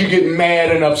because you get mad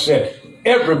and upset.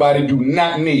 Everybody do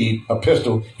not need a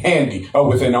pistol handy or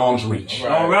within arm's reach.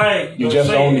 All right. You just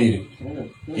don't need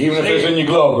it. Even if it's in your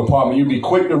glove compartment, you be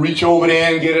quick to reach over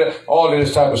there and get it, all of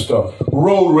this type of stuff.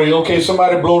 Road rage, okay,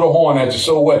 somebody blow the horn at you,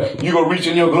 so what? You gonna reach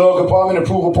in your glove compartment and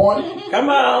prove a point? Come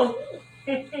on.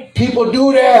 People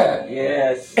do that.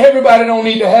 Yes. Everybody don't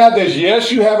need to have this.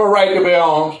 Yes, you have a right to bear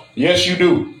arms. Yes, you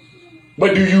do.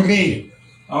 But do you need it?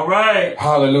 All right.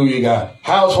 Hallelujah, God.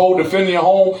 Household defending your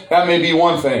home, that may be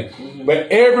one thing.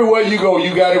 But everywhere you go,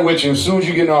 you got it with you. As soon as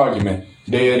you get in an argument,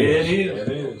 there it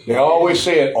is. They always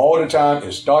say it all the time.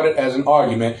 It started as an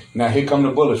argument. Now here come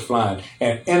the bullets flying.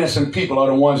 And innocent people are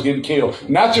the ones getting killed.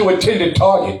 Not your intended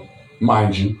target,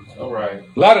 mind you. All right.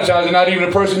 A lot of times it's not even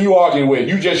the person you arguing with.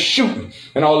 You just shooting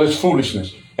and all this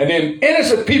foolishness. And then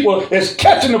innocent people is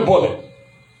catching the bullet.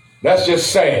 That's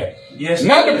just sad. Yes.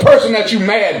 Not the person that you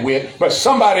mad with, but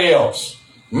somebody else.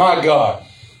 My God.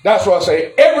 That's why I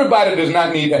say everybody does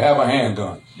not need to have a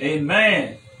handgun.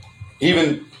 Amen.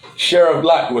 Even Sheriff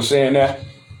Lott was saying that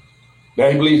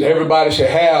he believes everybody should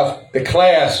have the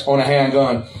class on a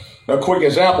handgun. A quick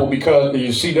example, because the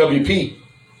CWP,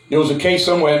 there was a case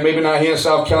somewhere, maybe not here in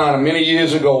South Carolina, many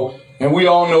years ago, and we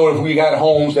all know if we got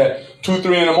homes that 2,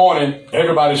 3 in the morning,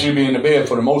 everybody should be in the bed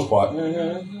for the most part.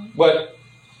 Mm-hmm. But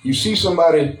you see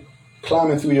somebody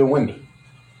climbing through your window.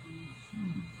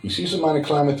 You see somebody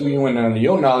climbing through your window, and to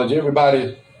your knowledge,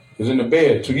 everybody is in the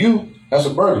bed. To you, that's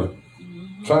a burglar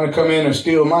trying to come in and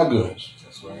steal my goods.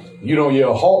 That's right. You don't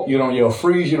yell halt, you don't yell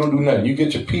freeze, you don't do nothing. You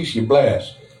get your piece, you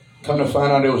blast. Come to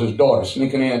find out it was his daughter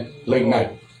sneaking in late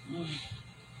night.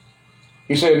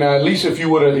 He said, now at least if you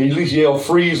would have at least yelled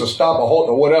freeze or stop or halt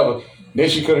or whatever, then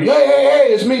she could have, hey,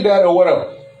 it's me, Dad, or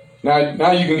whatever.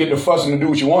 Now you can get the fussing and do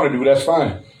what you want to do, that's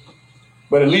fine.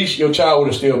 But at least your child would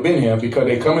have still been here because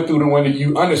they're coming through the window.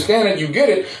 You understand it, you get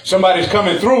it. Somebody's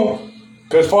coming through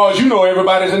because as far as you know,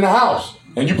 everybody's in the house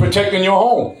and you protecting your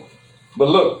home. But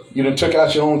look, you done took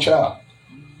out your own child.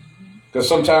 Because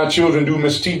sometimes children do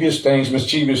mischievous things,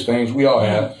 we all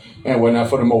have, and whatnot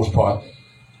for the most part.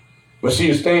 But see,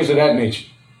 it's things of that nature.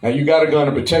 Now, you got a gun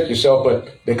to protect yourself,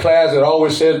 but the class that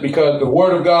always says, because the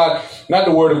word of God, not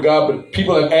the word of God, but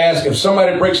people have asked, if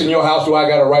somebody breaks in your house, do I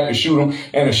got a right to shoot them?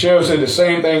 And the sheriff said the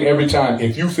same thing every time.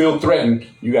 If you feel threatened,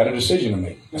 you got a decision to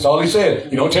make. That's all he said.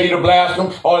 He don't tell you to blast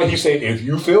them. All he said, if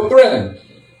you feel threatened,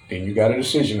 then you got a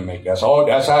decision to make. That's all.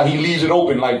 That's how he leaves it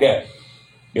open like that.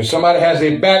 If somebody has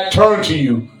their back turned to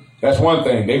you, that's one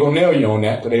thing. They're going to nail you on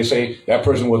that because they say that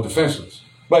person was defenseless.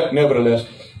 But nevertheless,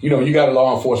 you got a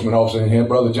law enforcement officer in here.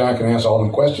 Brother John can answer all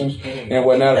them questions and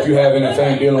whatnot if you have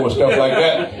anything dealing with stuff like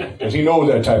that, because he knows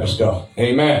that type of stuff.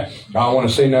 Amen. I don't want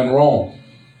to say nothing wrong.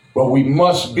 But we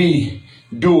must be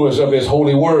doers of his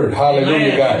holy word. Hallelujah,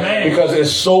 amen, God. Amen. Because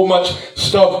there's so much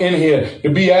stuff in here. The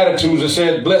Beatitudes, it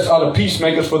said, blessed are the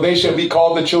peacemakers, for they shall be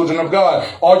called the children of God.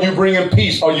 Are you bringing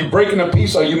peace? Are you breaking a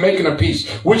peace? Are you making a peace?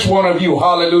 Which one of you?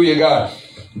 Hallelujah, God.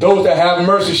 Those that have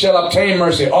mercy shall obtain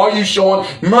mercy. Are you showing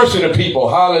mercy to people?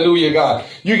 Hallelujah, God.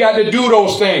 You got to do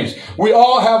those things. We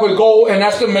all have a goal, and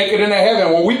that's to make it into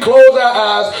heaven. When we close our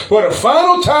eyes for the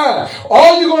final time,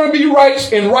 are you going to be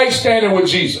in right standing with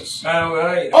Jesus? All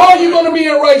right. Are you going to be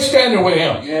in right standing with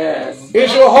him? Yes.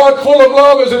 Is your heart full of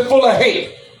love? Is it full of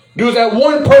hate? There's that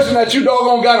one person that you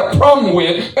doggone got a problem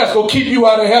with that's going to keep you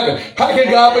out of heaven. How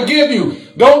can God forgive you?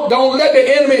 Don't let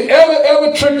the enemy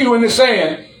ever trick you into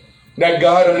saying that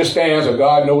God understands or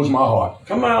God knows my heart.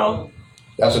 Come on.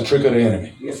 That's a trick of the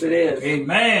enemy. Yes, it is.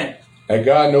 Amen. That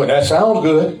God knows. That sounds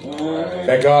good.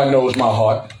 That God knows my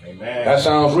heart. Amen. That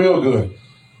sounds real good.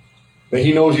 But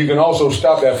he knows you can also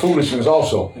stop that foolishness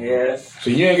also. Yes. So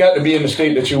you ain't got to be in the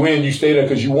state that you're in. You stay there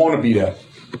because you want to be there.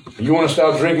 If you want to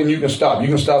stop drinking, you can stop. You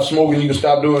can stop smoking. You can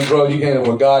stop doing drugs. You can.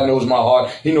 Well, God knows my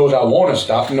heart. He knows I want to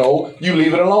stop. No, you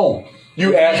leave it alone.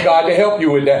 You ask God to help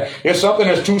you with that. If something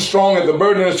is too strong, if the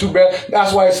burden is too bad,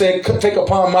 that's why I said, take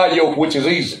upon my yoke, which is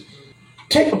easy.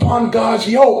 Take upon God's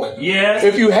yoke. Yes.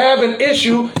 If you have an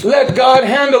issue, let God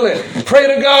handle it. Pray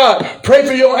to God. Pray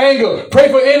for your anger. Pray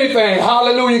for anything,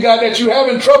 hallelujah, God, that you're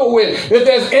having trouble with. If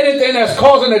there's anything that's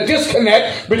causing a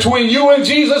disconnect between you and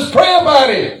Jesus, pray about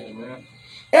it. Amen.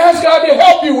 Ask God to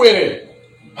help you with it.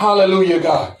 Hallelujah,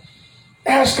 God.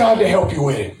 Ask God to help you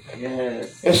with it.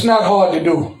 Yes. It's not hard to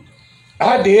do.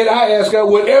 I did. I asked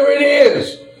God, whatever it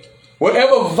is,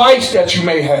 whatever vice that you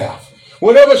may have,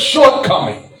 whatever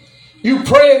shortcoming, you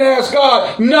pray and ask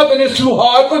God. Nothing is too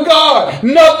hard for God.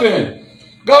 Nothing.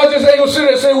 God just ain't going to sit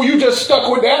there and say, well, you just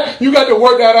stuck with that. You got to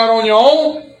work that out on your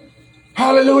own.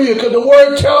 Hallelujah. Because the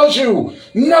word tells you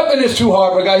nothing is too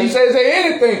hard for God. He says, is there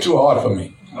anything too hard for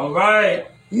me? All right.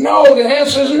 No, the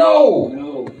answer is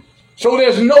no. So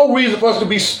there's no reason for us to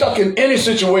be stuck in any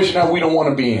situation that we don't want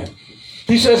to be in.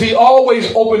 He says he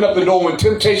always opened up the door. When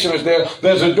temptation is there,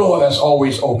 there's a door that's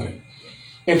always open.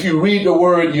 If you read the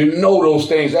word, you know those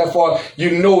things. Therefore,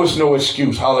 you know it's no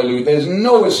excuse. Hallelujah. There's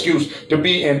no excuse to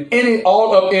be in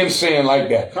all up in sin like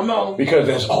that. Come on. Because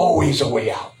there's always a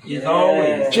way out. Yes,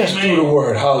 always. Just Amen. through the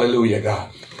word. Hallelujah, God.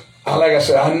 Like I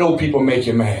said, I know people make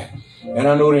you mad. And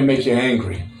I know they make you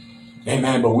angry.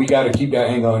 Amen. But we got to keep that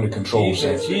anger under control. Keep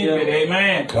it.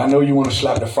 Amen. I know you want to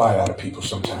slap the fire out of people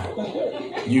sometimes.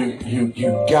 You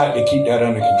got to keep that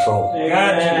under control.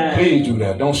 Got to. Please do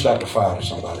that. Don't slap the fire to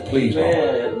somebody. Please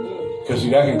don't. Because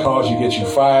that can cause you to get you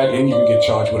fired, and you can get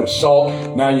charged with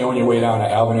assault. Now you're on your way down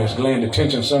to Alvin S. Glenn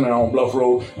Detention Center on Bluff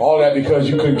Road. All that because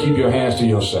you couldn't keep your hands to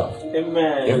yourself.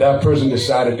 Amen. If that person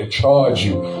decided to charge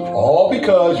you, all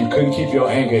because you couldn't keep your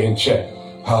anger in check.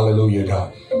 Hallelujah,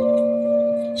 God.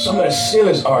 Some of the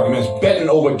silliest arguments, betting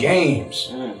over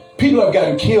games. People have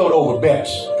gotten killed over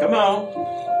bets. Come on.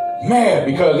 Mad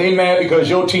because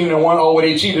your team done won or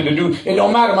they cheated to do. It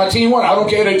don't matter. My team won. I don't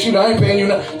care they cheated. I ain't paying you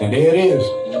nothing. And there it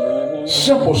is.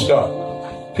 Simple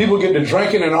stuff. People get to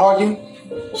drinking and arguing.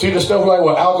 See the stuff like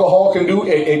what alcohol can do?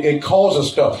 It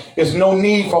causes stuff. There's no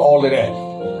need for all of that.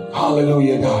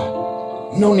 Hallelujah,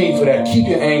 God. No need for that. Keep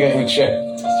your anger in check.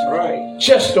 That's right.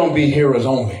 Just don't be hearers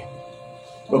only.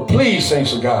 But please,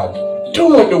 saints of God, do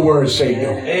what the word say do.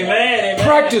 Amen.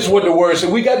 Practice what the word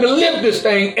says. We got to live this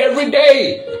thing every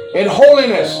day in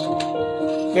holiness.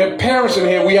 There are parents in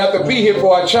here. We have to be here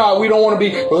for our child. We don't want to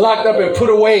be locked up and put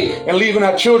away and leaving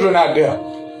our children out there.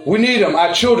 We need them.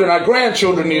 Our children, our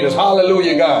grandchildren need us.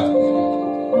 Hallelujah,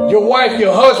 God. Your wife,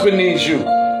 your husband needs you.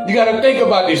 You got to think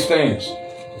about these things.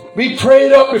 Be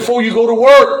prayed up before you go to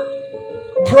work.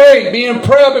 Pray. Be in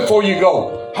prayer before you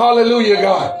go. Hallelujah,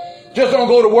 God. Just don't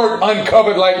go to work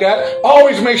uncovered like that.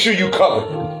 Always make sure you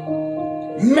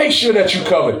covered. Make sure that you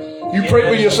covered. You pray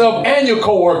for yourself and your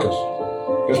co-workers.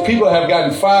 Because people have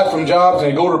gotten fired from jobs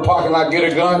and they go to the parking lot, get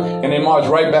a gun, and they march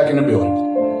right back in the building.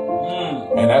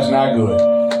 And that's not good.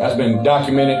 That's been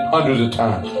documented hundreds of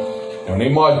times. And when they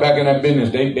march back in that business,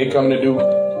 they come to do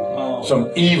some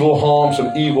evil harm,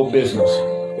 some evil business.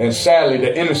 And sadly,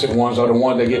 the innocent ones are the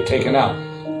ones that get taken out.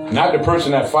 Not the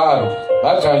person that fired them. A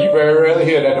lot of times you very rarely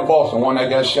hear that the boss, the one that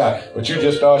got shot, but you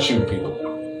just start shooting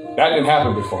people. That didn't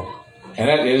happen before. And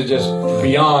that is just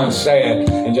beyond sad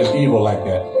and just evil like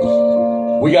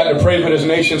that. We got to pray for this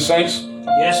nation, saints.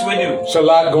 Yes, we do. It's a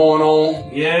lot going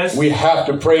on. Yes. We have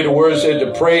to pray. The word said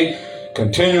to pray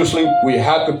continuously. We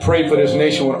have to pray for this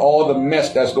nation with all the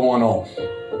mess that's going on.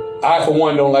 I, for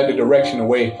one, don't like the direction, the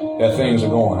way that things are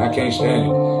going. I can't stand it.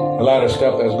 A lot of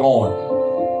stuff that's going.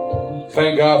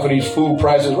 Thank God for these food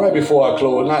prices. Right before I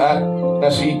close, now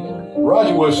see,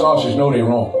 Roger Wood sausage know they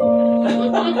wrong.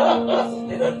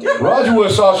 Roger Wood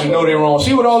sausage know they wrong.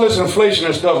 See what all this inflation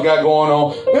and stuff got going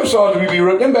on. Them sausage be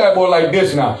ripped. Them bad boy like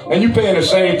this now, and you paying the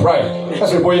same price. I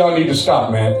said, boy, y'all need to stop,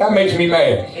 man. That makes me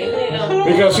mad.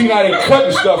 Because see, now they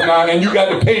cutting stuff now and you got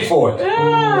to pay for it.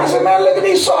 I said, man, look at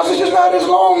these sausages not this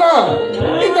long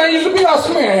now. These things used to be, I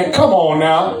said, man, come on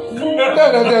now.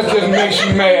 That just makes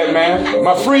you mad, man.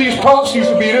 My freeze pops used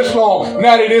to be this long.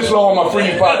 Now they this long, my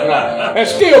freeze pop now. And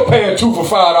still paying 2 for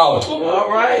 $5. All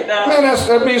right now. Man,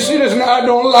 see this now. I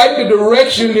don't like the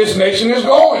direction this nation is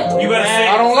going. You better say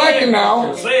I don't like it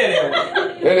now. Say it.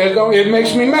 It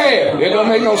makes me mad. It don't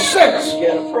make no sense.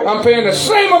 I'm paying the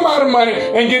same amount of money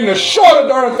and getting a shorter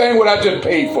darn thing what I just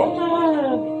paid for.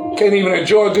 Can't even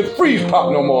enjoy a good freeze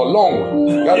pop no more, a long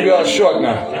one. Gotta be all short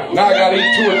now. Now I gotta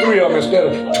eat 2 or 3 of them instead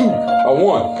of 2 or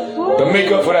 1 to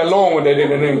make up for that long one they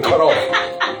didn't cut off.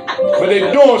 But they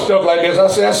doing stuff like this. I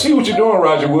say, I see what you're doing,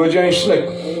 Roger Woods. You ain't slick.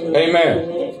 Amen.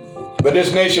 But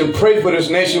this nation, pray for this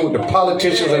nation with the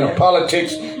politicians and the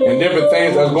politics and different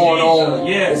things that's going on.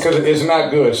 Yes. Because it's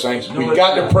not good, saints. We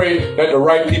got to pray that the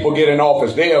right people get in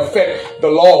office. They affect the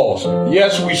laws.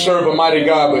 Yes, we serve a mighty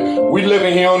God, but we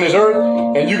living here on this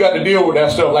earth, and you got to deal with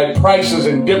that stuff like prices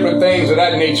and different things of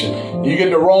that nature. You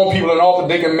get the wrong people in office,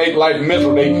 they can make life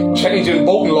miserable. They changing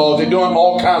voting laws. They're doing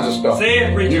all kinds of stuff.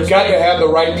 You got to have the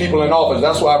right people in office.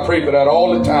 That's why I pray for that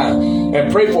all the time.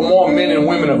 And pray for more men and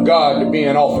women of God to be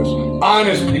in office.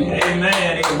 Honest people.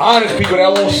 Amen. Honest people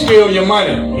that won't steal your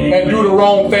money and do the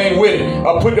wrong thing with it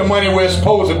or put the money where it's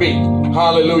supposed to be.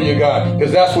 Hallelujah, God.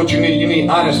 Because that's what you need. You need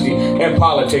honesty in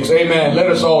politics. Amen. Let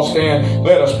us all stand.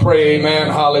 Let us pray. Amen.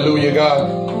 Hallelujah,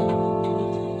 God.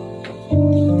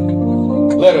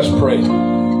 Let us pray.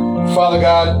 Father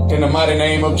God, in the mighty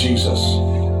name of Jesus.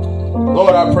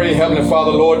 Lord, I pray, Heavenly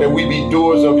Father, Lord, that we be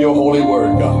doers of your holy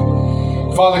word,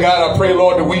 God. Father God, I pray,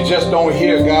 Lord, that we just don't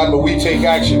hear, God, but we take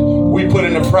action. We put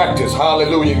into practice.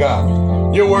 Hallelujah,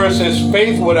 God. Your word says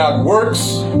faith without works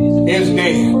is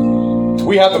dead.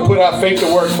 We have to put our faith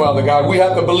to work, Father God. We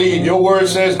have to believe. Your word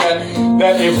says that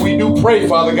if we do pray,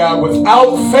 Father God,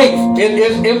 without faith, it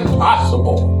is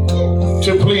impossible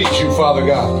to please you, Father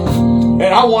God.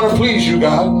 And I want to please you,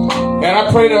 God. And I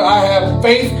pray that I have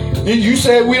faith. You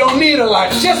said we don't need a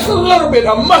lot. Just a little bit,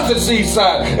 a mustard seed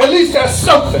size. At least that's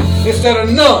something instead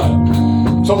of none.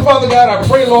 So, Father God, I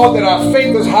pray, Lord, that our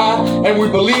faith is high and we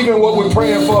believe in what we're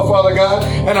praying for, Father God.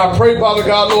 And I pray, Father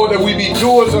God, Lord, that we be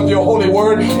doers of your holy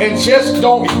word and just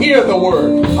don't hear the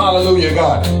word. Hallelujah,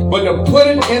 God. But to put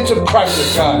it into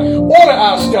practice, God. Order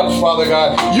our steps, Father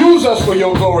God. Use us for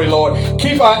your glory, Lord.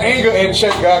 Keep our anger in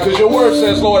check, God, because your word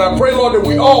says, Lord, I pray, Lord, that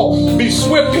we all be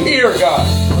swift to hear, God,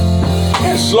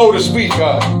 and slow to speak,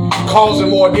 God, causing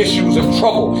more issues and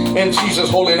trouble in Jesus'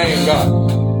 holy name,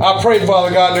 God. I pray,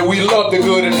 Father God, that we love the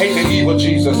good and hate the evil,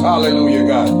 Jesus. Hallelujah,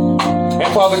 God.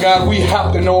 And Father God, we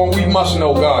have to know and we must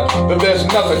know, God, that there's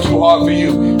nothing too hard for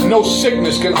you. No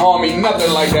sickness can harm me,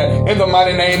 nothing like that. In the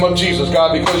mighty name of Jesus,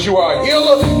 God, because you are a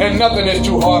healer and nothing is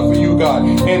too hard for you, God.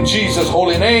 In Jesus'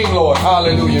 holy name, Lord.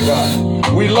 Hallelujah,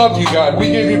 God. We love you, God. We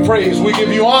give you praise. We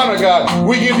give you honor, God.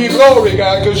 We give you glory,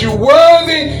 God, because you're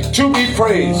worthy to be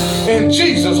praised. In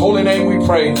Jesus' holy name we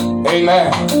pray.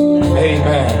 Amen.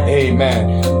 Amen.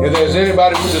 Amen. If there's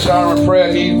anybody who's desiring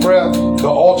prayer, need prayer, the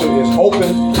altar is open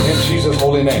in Jesus'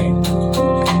 holy name.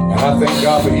 And I thank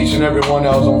God for each and every one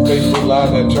that was on Facebook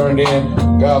Live that turned in.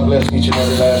 God bless each and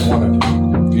every last one of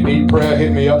you. If you need prayer,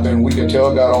 hit me up and we can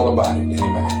tell God all about it.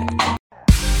 Amen.